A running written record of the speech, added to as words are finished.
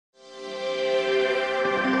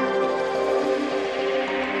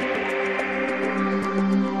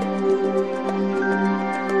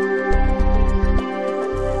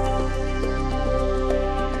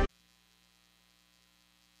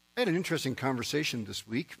interesting conversation this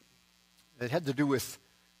week. It had to do with,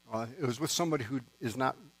 it was with somebody who is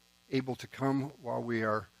not able to come while we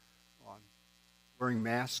are wearing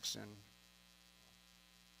masks and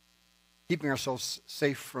keeping ourselves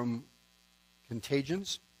safe from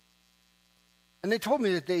contagions. And they told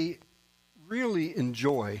me that they really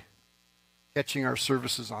enjoy catching our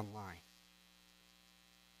services online.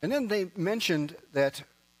 And then they mentioned that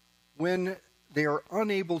when they are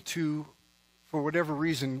unable to, for whatever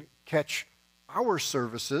reason, catch our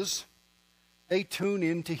services, they tune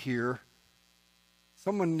in to hear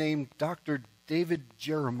someone named Dr. David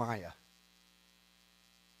Jeremiah.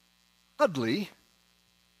 Oddly,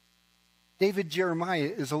 David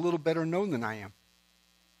Jeremiah is a little better known than I am.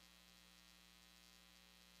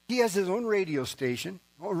 He has his own radio station,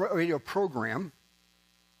 own radio program,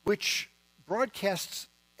 which broadcasts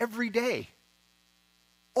every day,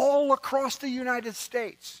 all across the United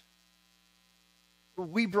States.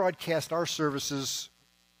 We broadcast our services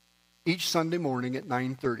each Sunday morning at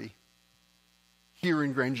 9:30 here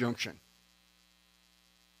in Grand Junction,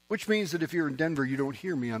 which means that if you're in Denver, you don't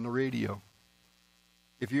hear me on the radio.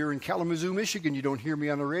 If you're in Kalamazoo, Michigan, you don't hear me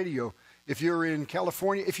on the radio. If you're in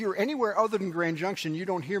California, if you're anywhere other than Grand Junction, you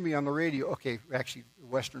don't hear me on the radio. Okay, actually,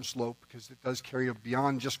 Western Slope, because it does carry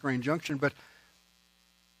beyond just Grand Junction, but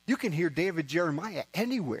you can hear David Jeremiah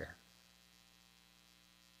anywhere.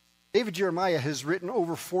 David Jeremiah has written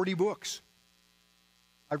over 40 books.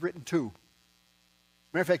 I've written 2. As a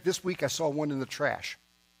matter of fact, this week I saw one in the trash.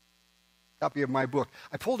 Copy of my book.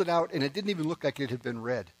 I pulled it out, and it didn't even look like it had been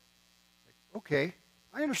read. Okay,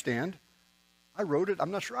 I understand. I wrote it.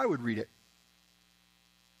 I'm not sure I would read it.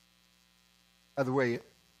 By the way,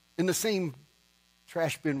 in the same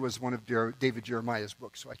trash bin was one of David Jeremiah's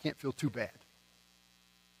books, so I can't feel too bad.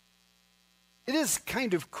 It is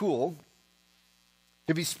kind of cool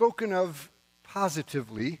to be spoken of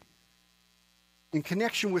positively in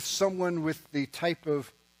connection with someone with the type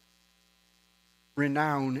of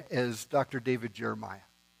renown as Dr. David Jeremiah.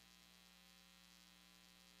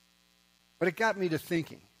 But it got me to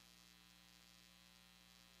thinking,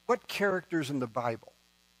 what characters in the Bible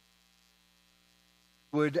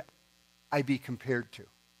would I be compared to?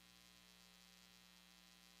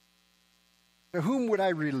 To whom would I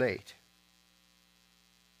relate?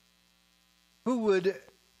 Who would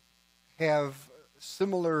have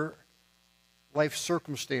similar life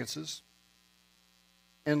circumstances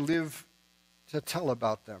and live to tell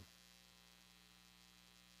about them?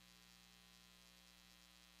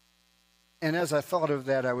 And as I thought of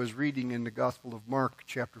that, I was reading in the Gospel of Mark,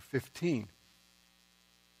 chapter 15.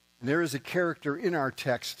 And there is a character in our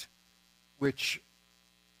text to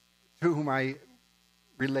whom I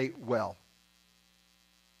relate well.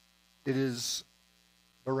 It is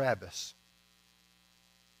Barabbas.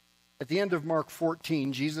 At the end of Mark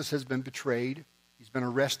 14, Jesus has been betrayed. He's been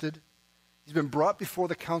arrested. He's been brought before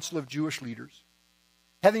the council of Jewish leaders.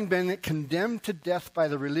 Having been condemned to death by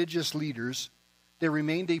the religious leaders, there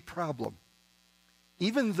remained a problem.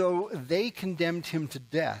 Even though they condemned him to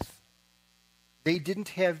death, they didn't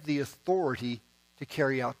have the authority to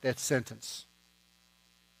carry out that sentence.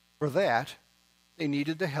 For that, they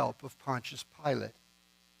needed the help of Pontius Pilate.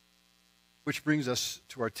 Which brings us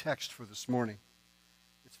to our text for this morning.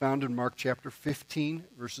 It's found in Mark chapter 15,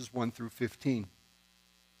 verses 1 through 15.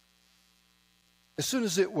 As soon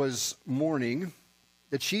as it was morning,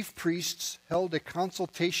 the chief priests held a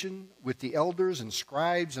consultation with the elders and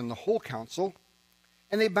scribes and the whole council,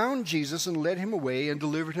 and they bound Jesus and led him away and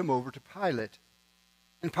delivered him over to Pilate.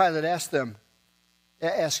 And Pilate asked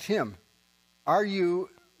him, "Are you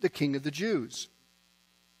the king of the Jews?"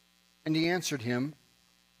 And he answered him,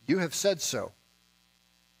 "You have said so."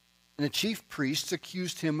 And the chief priests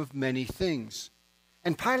accused him of many things.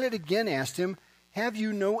 And Pilate again asked him, "Have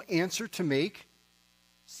you no answer to make?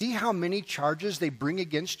 See how many charges they bring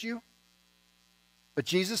against you?" But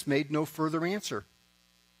Jesus made no further answer,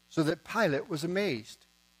 so that Pilate was amazed.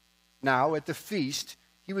 Now at the feast,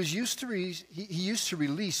 he used to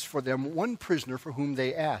release for them one prisoner for whom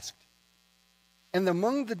they asked. And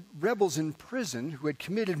among the rebels in prison who had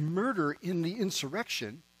committed murder in the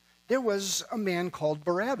insurrection, there was a man called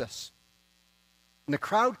Barabbas. And the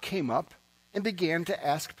crowd came up and began to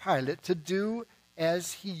ask Pilate to do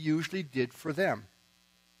as he usually did for them.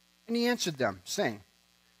 And he answered them, saying,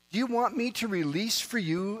 "Do you want me to release for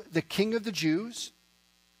you the king of the Jews?"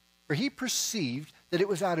 For he perceived that it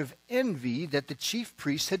was out of envy that the chief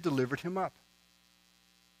priests had delivered him up.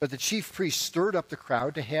 But the chief priests stirred up the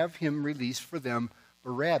crowd to have him release for them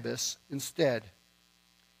Barabbas instead.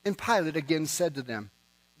 And Pilate again said to them,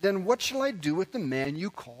 "Then what shall I do with the man you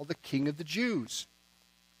call the king of the Jews?"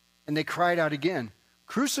 And they cried out again,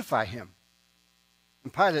 "Crucify him."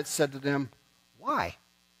 And Pilate said to them, "Why?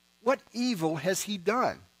 What evil has he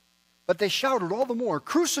done?" But they shouted all the more,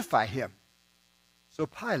 "Crucify him." So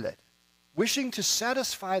Pilate, wishing to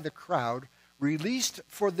satisfy the crowd, released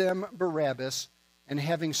for them Barabbas, and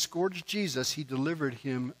having scourged Jesus, he delivered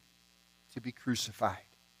him to be crucified.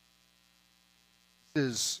 This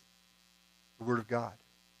is the word of God.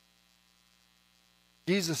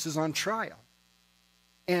 Jesus is on trial,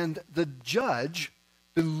 and the judge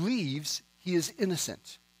believes he is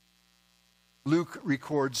innocent. Luke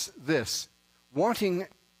records this: wanting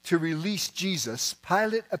to release Jesus,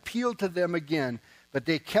 Pilate appealed to them again, but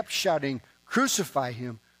they kept shouting, "Crucify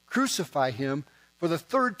him, crucify him." For the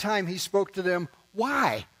third time he spoke to them,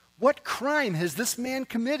 "Why? What crime has this man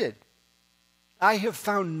committed? I have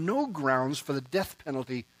found no grounds for the death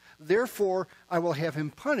penalty. Therefore, I will have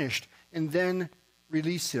him punished and then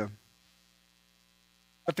release him."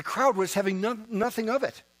 But the crowd was having nothing of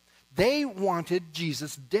it. They wanted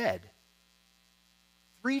Jesus dead.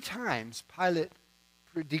 3 times Pilate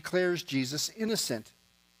declares Jesus innocent.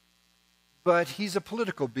 But he's a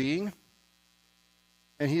political being,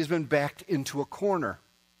 and he's been backed into a corner.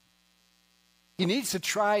 He needs to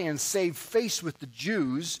try and save face with the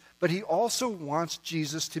Jews, but he also wants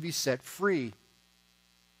Jesus to be set free.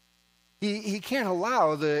 He can't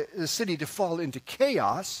allow the city to fall into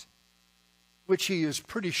chaos, which he is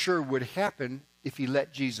pretty sure would happen if he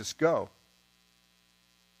let Jesus go.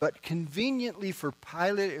 But conveniently for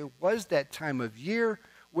Pilate, it was that time of year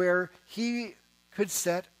where he could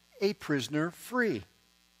set a prisoner free.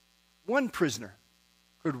 One prisoner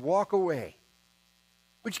could walk away,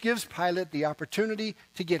 which gives Pilate the opportunity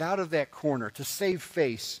to get out of that corner, to save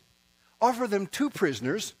face. Offer them 2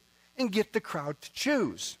 prisoners and get the crowd to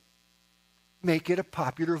choose. Make it a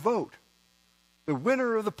popular vote. The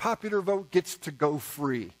winner of the popular vote gets to go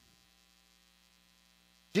free.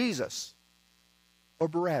 Jesus or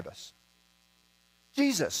Barabbas?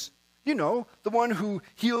 Jesus, you know, the one who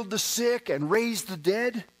healed the sick and raised the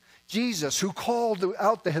dead. Jesus, who called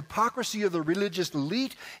out the hypocrisy of the religious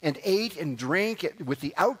elite and ate and drank with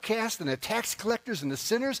the outcast and the tax collectors and the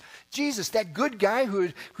sinners. Jesus, that good guy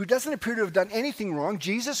who doesn't appear to have done anything wrong.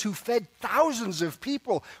 Jesus, who fed thousands of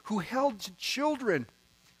people, who held children,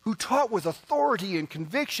 who taught with authority and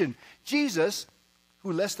conviction. Jesus,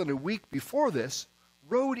 who less than a week before this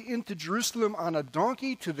rode into Jerusalem on a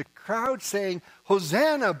donkey to the crowd saying,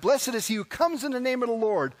 "Hosanna, blessed is he who comes in the name of the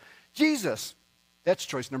Lord." Jesus. That's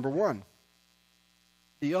choice number 1.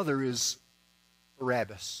 The other is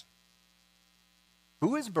Barabbas.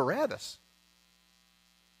 Who is Barabbas?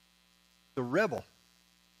 The rebel.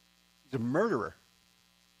 He's a murderer.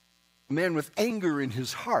 A man with anger in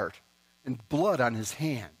his heart and blood on his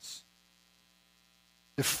hands.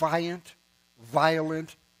 Defiant,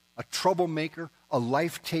 violent, a troublemaker, a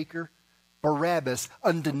life taker. Barabbas,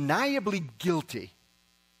 undeniably guilty.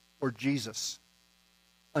 Or Jesus,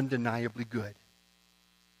 undeniably good.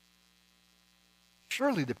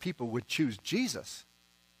 Surely the people would choose Jesus.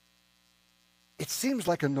 It seems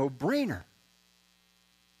like a no-brainer.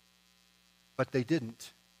 But they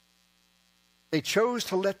didn't. They chose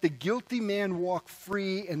to let the guilty man walk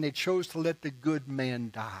free, and they chose to let the good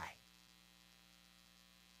man die.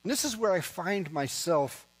 And this is where I find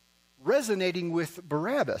myself resonating with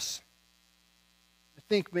Barabbas. I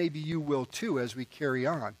think maybe you will too as we carry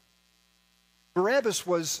on. Barabbas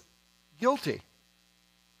was guilty,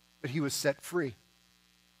 but he was set free.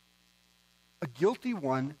 A guilty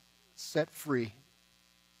one set free.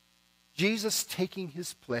 Jesus taking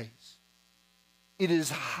his place. It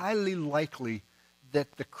is highly likely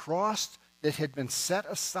that the cross that had been set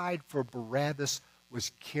aside for Barabbas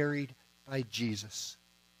was carried by Jesus.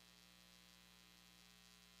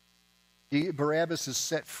 Barabbas is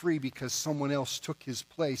set free because someone else took his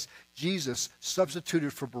place. Jesus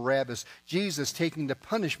substituted for Barabbas. Jesus taking the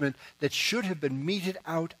punishment that should have been meted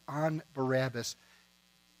out on Barabbas.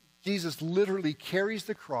 Jesus literally carries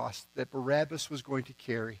the cross that Barabbas was going to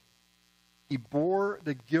carry. He bore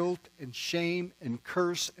the guilt and shame and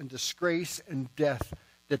curse and disgrace and death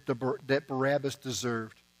that Barabbas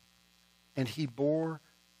deserved. And he bore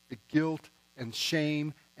the guilt and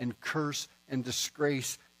shame and curse and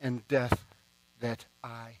disgrace and death that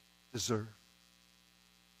I deserve.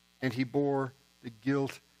 And he bore the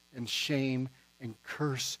guilt and shame and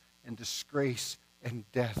curse and disgrace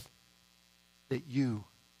and death that you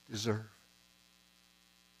deserve.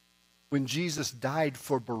 When Jesus died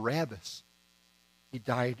for Barabbas, he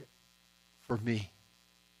died for me.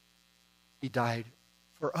 He died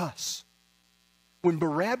for us. When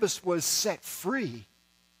Barabbas was set free,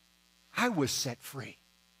 I was set free.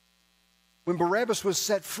 When Barabbas was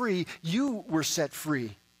set free, you were set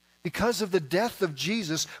free. Because of the death of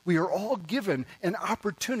Jesus, we are all given an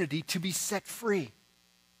opportunity to be set free.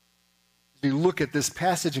 As we look at this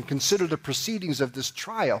passage and consider the proceedings of this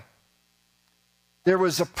trial, there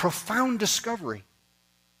was a profound discovery.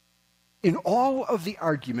 In all of the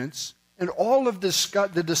arguments and all of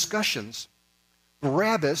the discussions,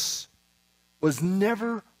 Barabbas was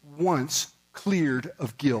never once cleared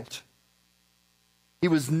of guilt. He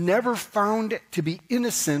was never found to be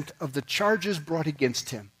innocent of the charges brought against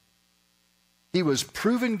him. He was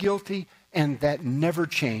proven guilty, and that never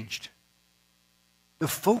changed. The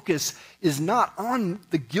focus is not on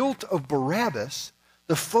the guilt of Barabbas.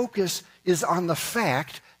 The focus is on the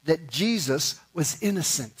fact that Jesus was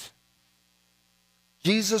innocent.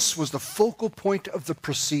 Jesus was the focal point of the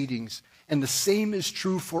proceedings, and the same is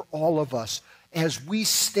true for all of us. As we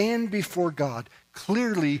stand before God,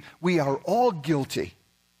 clearly we are all guilty.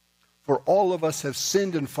 For all of us have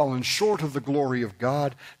sinned and fallen short of the glory of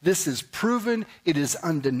God. This is proven. It is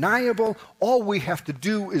undeniable. All we have to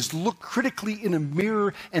do is look critically in a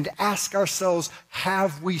mirror and ask ourselves,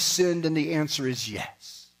 have we sinned? And the answer is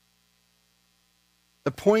yes.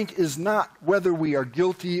 The point is not whether we are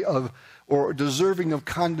guilty of or deserving of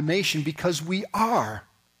condemnation, because we are.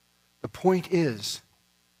 The point is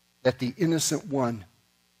that the innocent one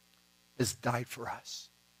has died for us.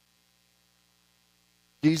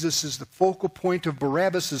 Jesus is the focal point of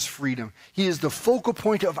Barabbas' freedom. He is the focal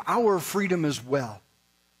point of our freedom as well.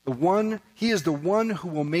 He is the one who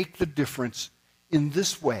will make the difference. In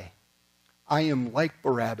this way, I am like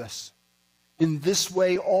Barabbas. In this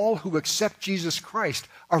way, all who accept Jesus Christ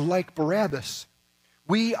are like Barabbas.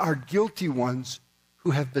 We are guilty ones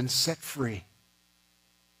who have been set free.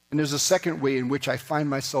 And there's a second way in which I find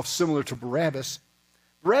myself similar to Barabbas.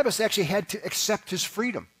 Barabbas actually had to accept his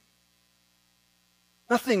freedom.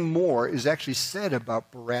 Nothing more is actually said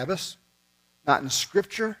about Barabbas, not in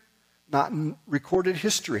Scripture, not in recorded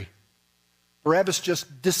history. Barabbas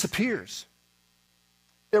just disappears.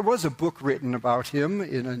 There was a book written about him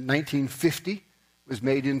in 1950. It was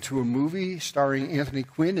made into a movie starring Anthony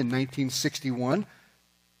Quinn in 1961.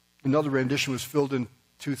 Another rendition was filmed in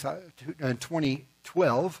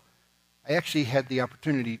 2012. I actually took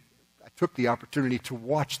the opportunity to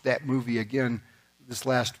watch that movie again this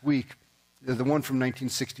last week, the one from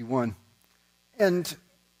 1961. And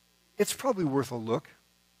it's probably worth a look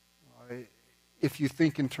if you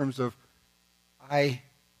think in terms of, I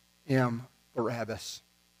am Barabbas.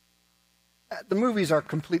 The movies are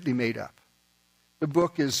completely made up. The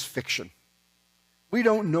book is fiction. We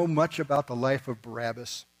don't know much about the life of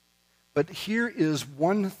Barabbas, but here is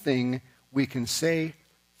one thing we can say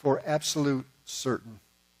for absolute certain.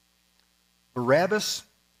 Barabbas,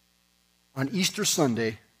 on Easter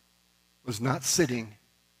Sunday, was not sitting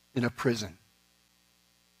in a prison.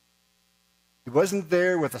 He wasn't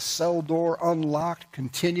there with a cell door unlocked,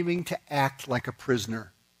 continuing to act like a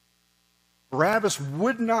prisoner. Barabbas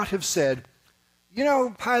would not have said, you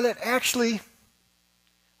know, Pilate, actually,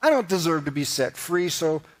 I don't deserve to be set free,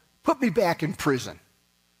 so put me back in prison.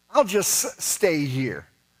 I'll just stay here.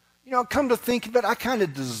 You know, come to think of it, I kind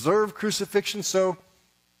of deserve crucifixion, so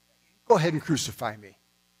go ahead and crucify me.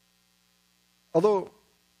 Although,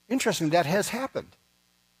 interestingly, that has happened.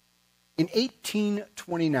 In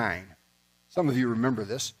 1829, some of you remember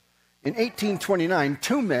this, in 1829,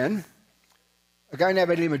 two men, a guy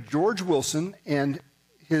by the name of George Wilson and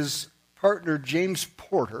his partner James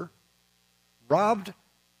Porter, robbed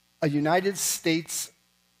a United States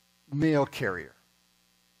mail carrier.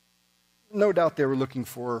 No doubt they were looking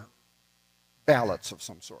for ballots of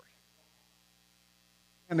some sort.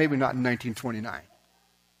 And maybe not in 1929.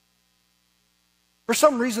 For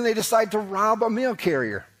some reason, they decide to rob a mail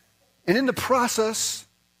carrier. And in the process,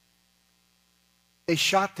 they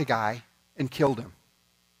shot the guy and killed him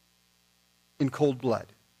in cold blood.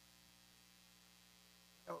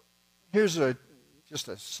 Now, here's just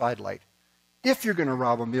a sidelight. If you're going to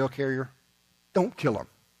rob a mail carrier, don't kill him.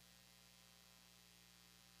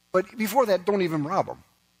 But before that, don't even rob him.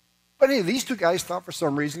 But anyway, these two guys thought for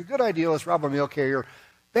some reason, good idea, let's rob a mail carrier.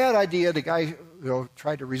 Bad idea, the guy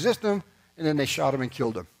tried to resist them, and then they shot him and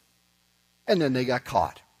killed him. And then they got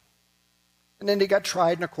caught. And then they got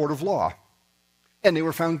tried in a court of law. And they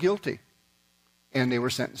were found guilty. And they were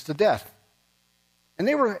sentenced to death. And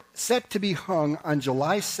they were set to be hung on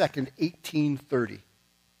July 2nd, 1830.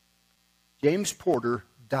 James Porter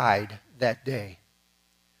died that day.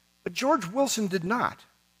 But George Wilson did not.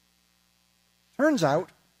 Turns out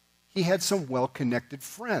he had some well-connected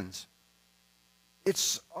friends.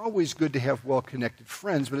 It's always good to have well-connected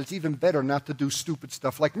friends, but it's even better not to do stupid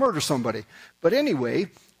stuff like murder somebody. But anyway,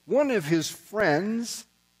 One of his friends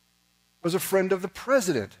was a friend of the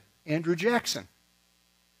president, Andrew Jackson.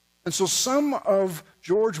 And so some of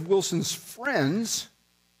George Wilson's friends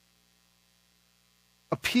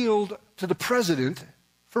appealed to the president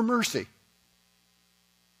for mercy.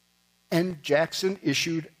 And Jackson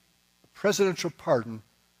issued a presidential pardon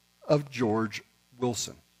of George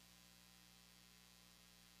Wilson.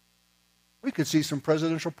 We could see some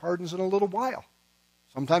presidential pardons in a little while,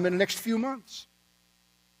 sometime in the next few months.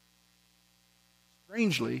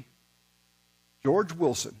 Strangely, George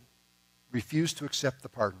Wilson refused to accept the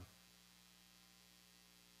pardon.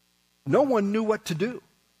 No one knew what to do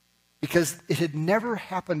because it had never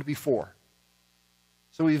happened before.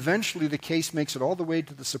 So eventually the case makes it all the way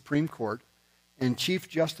to the Supreme Court, and Chief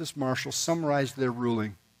Justice Marshall summarized their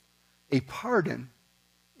ruling. A pardon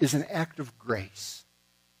is an act of grace.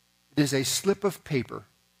 It is a slip of paper,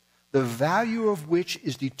 the value of which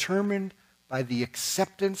is determined by the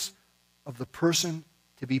acceptance of the person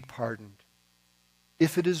to be pardoned.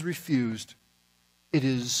 If it is refused, it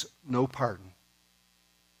is no pardon.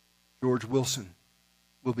 George Wilson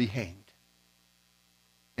will be hanged.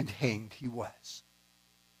 And hanged he was.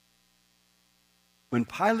 When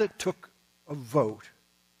Pilate took a vote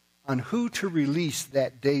on who to release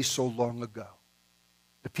that day so long ago,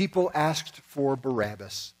 the people asked for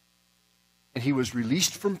Barabbas, and he was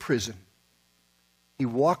released from prison. He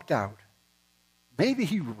walked out. Maybe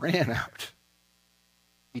he ran out.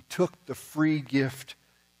 He took the free gift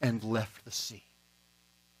and left the scene.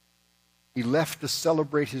 He left to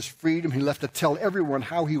celebrate his freedom. He left to tell everyone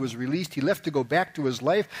how he was released. He left to go back to his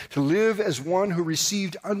life, to live as one who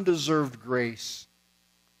received undeserved grace.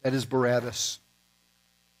 That is Barabbas.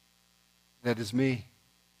 That is me.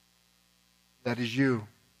 That is you.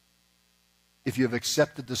 If you have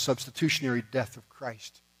accepted the substitutionary death of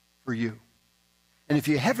Christ for you. And if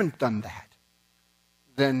you haven't done that,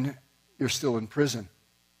 then you're still in prison.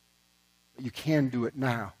 But you can do it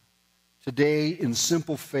now. Today, in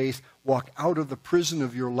simple faith, walk out of the prison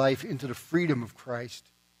of your life into the freedom of Christ,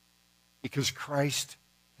 because Christ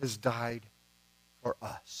has died for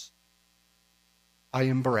us. I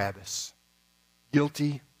am Barabbas,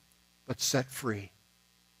 guilty but set free.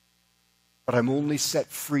 But I'm only set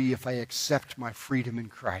free if I accept my freedom in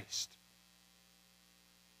Christ.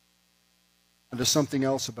 And there's something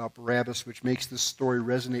else about Barabbas which makes this story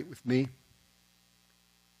resonate with me.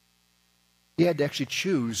 He had to actually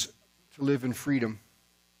choose to live in freedom.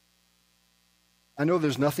 I know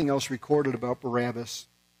there's nothing else recorded about Barabbas,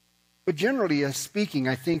 but generally speaking,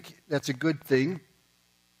 I think that's a good thing.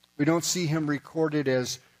 We don't see him recorded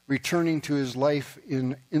as returning to his life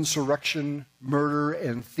in insurrection, murder,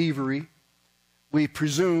 and thievery. We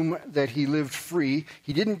presume that he lived free.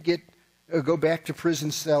 He didn't go back to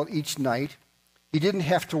prison cell each night. He didn't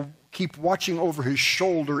have to keep watching over his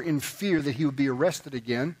shoulder in fear that he would be arrested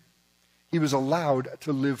again. He was allowed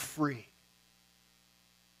to live free.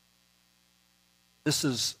 This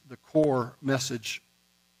is the core message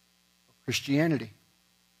of Christianity.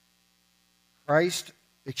 Christ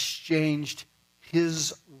exchanged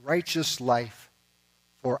his righteous life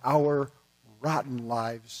for our rotten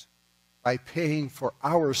lives by paying for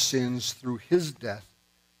our sins through his death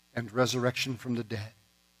and resurrection from the dead.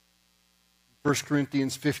 1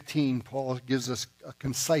 Corinthians 15, Paul gives us a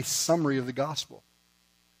concise summary of the gospel.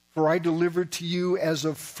 For I delivered to you as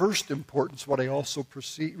of first importance what I also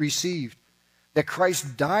received, that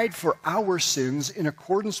Christ died for our sins in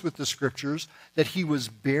accordance with the Scriptures, that he was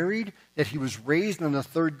buried, that he was raised on the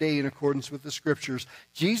third day in accordance with the Scriptures.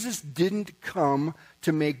 Jesus didn't come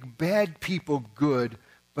to make bad people good,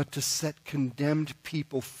 but to set condemned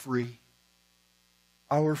people free.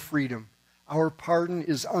 Our freedom, our pardon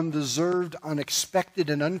is undeserved, unexpected,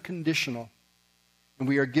 and unconditional. And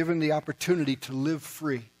we are given the opportunity to live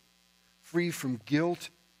free. Free from guilt,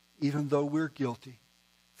 even though we're guilty.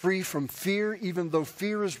 Free from fear, even though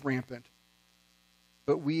fear is rampant.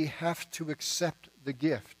 But we have to accept the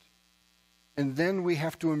gift. And then we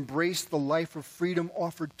have to embrace the life of freedom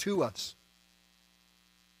offered to us.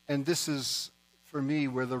 And this is, for me,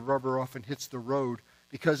 where the rubber often hits the road,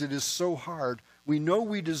 because it is so hard. We know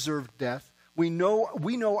we deserve death. We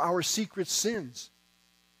know our secret sins.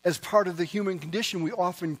 As part of the human condition, we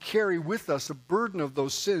often carry with us a burden of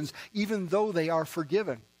those sins, even though they are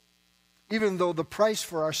forgiven. Even though the price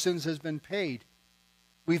for our sins has been paid.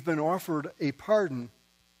 We've been offered a pardon,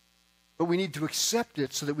 but we need to accept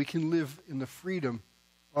it so that we can live in the freedom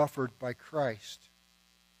offered by Christ.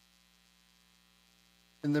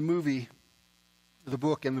 In the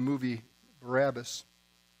book and the movie Barabbas,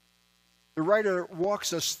 the writer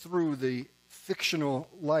walks us through the fictional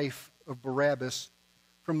life of Barabbas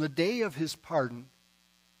from the day of his pardon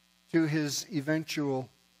to his eventual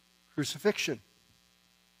crucifixion.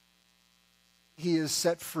 He is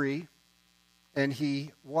set free, and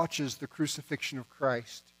he watches the crucifixion of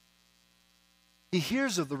Christ. He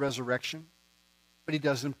hears of the resurrection, but he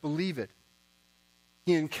doesn't believe it.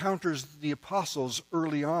 He encounters the apostles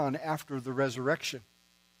early on after the resurrection.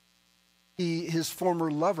 His former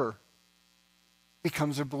lover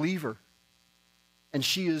becomes a believer, and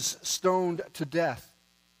she is stoned to death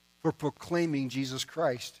for proclaiming Jesus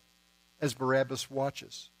Christ as Barabbas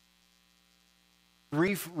watches.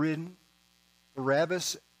 Grief-ridden,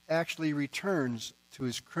 Barabbas actually returns to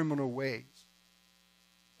his criminal ways,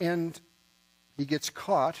 and he gets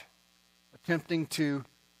caught attempting to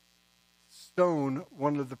stone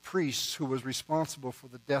one of the priests who was responsible for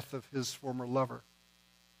the death of his former lover.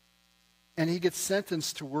 And he gets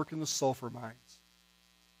sentenced to work in the sulfur mines.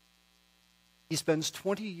 He spends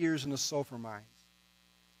 20 years in the sulfur mines,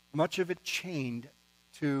 much of it chained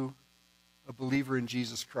to a believer in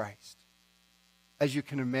Jesus Christ. As you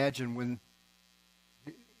can imagine, when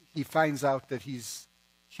he finds out that he's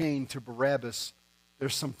chained to Barabbas,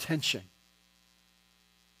 there's some tension.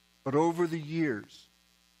 But over the years,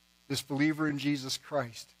 this believer in Jesus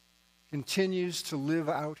Christ continues to live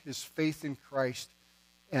out his faith in Christ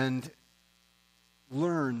and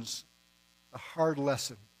learns the hard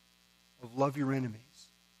lesson of love your enemies.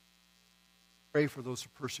 Pray for those who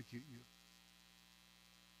persecute you.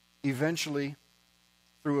 Eventually,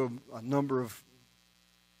 through a number of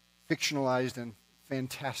fictionalized and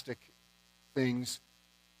fantastic things,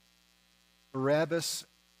 Barabbas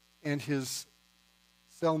and his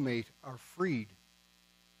cellmate are freed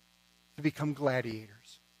to become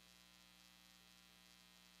gladiators.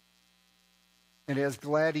 And as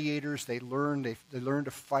gladiators, they learn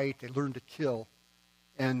to fight, they learn to kill.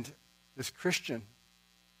 And this Christian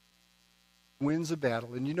wins a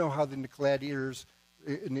battle. And you know how in the gladiators,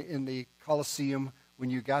 in the Colosseum, when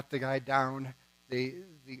you got the guy down, the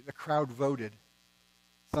crowd voted.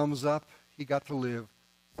 Thumbs up, he got to live.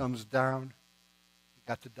 Thumbs down, he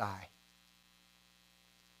got to die.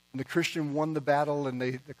 And the Christian won the battle, and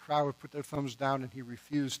the crowd put their thumbs down, and he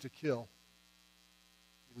refused to kill.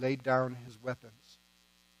 He laid down his weapons.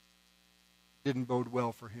 Didn't bode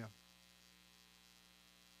well for him.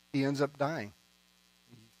 He ends up dying.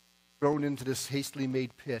 He's thrown into this hastily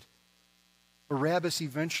made pit. Barabbas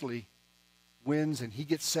eventually wins, and he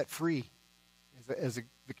gets set free as a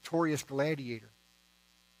victorious gladiator.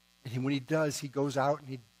 And when he does, he goes out and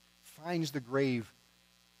he finds the grave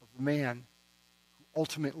of the man who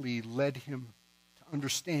ultimately led him to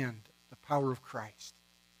understand the power of Christ.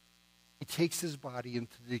 He takes his body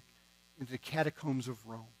into the catacombs of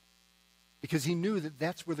Rome because he knew that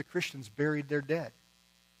that's where the Christians buried their dead.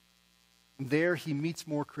 And there he meets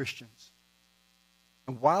more Christians.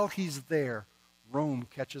 And while he's there, Rome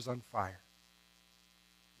catches on fire.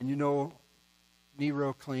 And you know,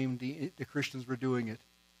 Nero claimed the Christians were doing it.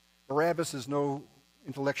 Barabbas is no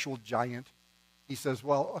intellectual giant. He says,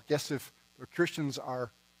 well, I guess if the Christians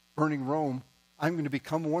are burning Rome, I'm going to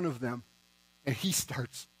become one of them. And he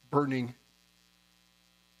starts burning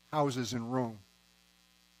houses in Rome.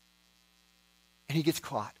 And he gets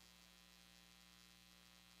caught.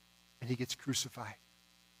 And he gets crucified.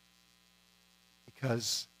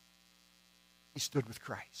 Because he stood with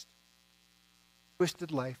Christ.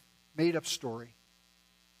 Twisted life, made up story.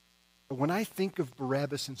 But when I think of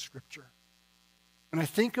Barabbas in Scripture, when I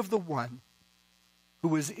think of the one who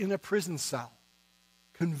was in a prison cell,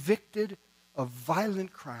 convicted of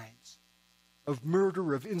violent crimes, of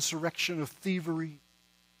murder, of insurrection, of thievery,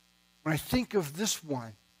 when I think of this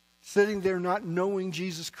one sitting there not knowing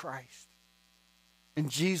Jesus Christ, and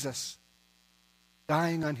Jesus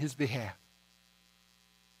dying on his behalf,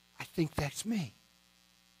 I think that's me.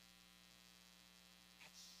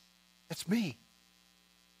 That's me.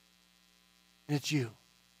 And it's you.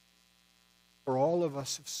 For all of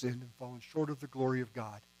us have sinned and fallen short of the glory of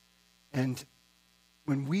God. And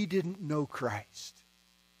when we didn't know Christ,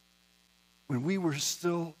 when we were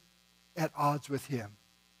still at odds with him,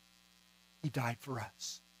 he died for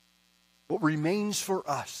us. What remains for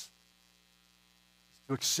us is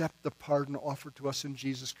to accept the pardon offered to us in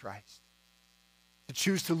Jesus Christ, to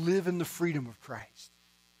choose to live in the freedom of Christ,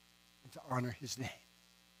 and to honor his name.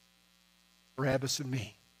 Barabbas and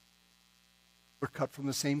me, we're cut from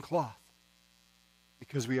the same cloth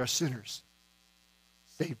because we are sinners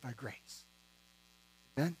saved by grace.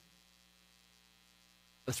 Amen?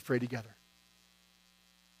 Let's pray together.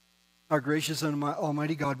 Our gracious and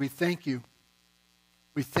almighty God, we thank you.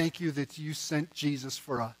 We thank you that you sent Jesus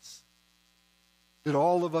for us. That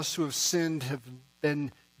all of us who have sinned have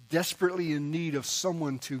been desperately in need of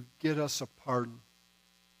someone to get us a pardon.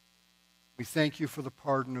 We thank you for the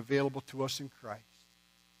pardon available to us in Christ.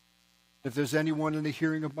 If there's anyone in the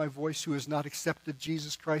hearing of my voice who has not accepted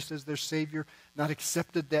Jesus Christ as their Savior, not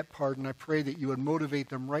accepted that pardon, I pray that you would motivate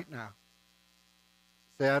them right now.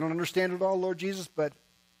 Say, I don't understand it all, Lord Jesus, but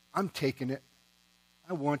I'm taking it.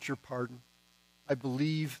 I want your pardon. I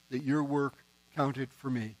believe that your work counted for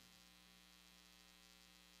me.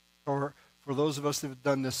 Or for those of us that have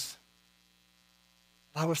done this,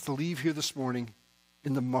 allow us to leave here this morning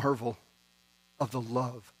in the marvel of the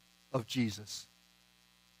love of Jesus,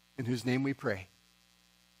 in whose name we pray.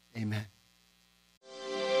 Amen.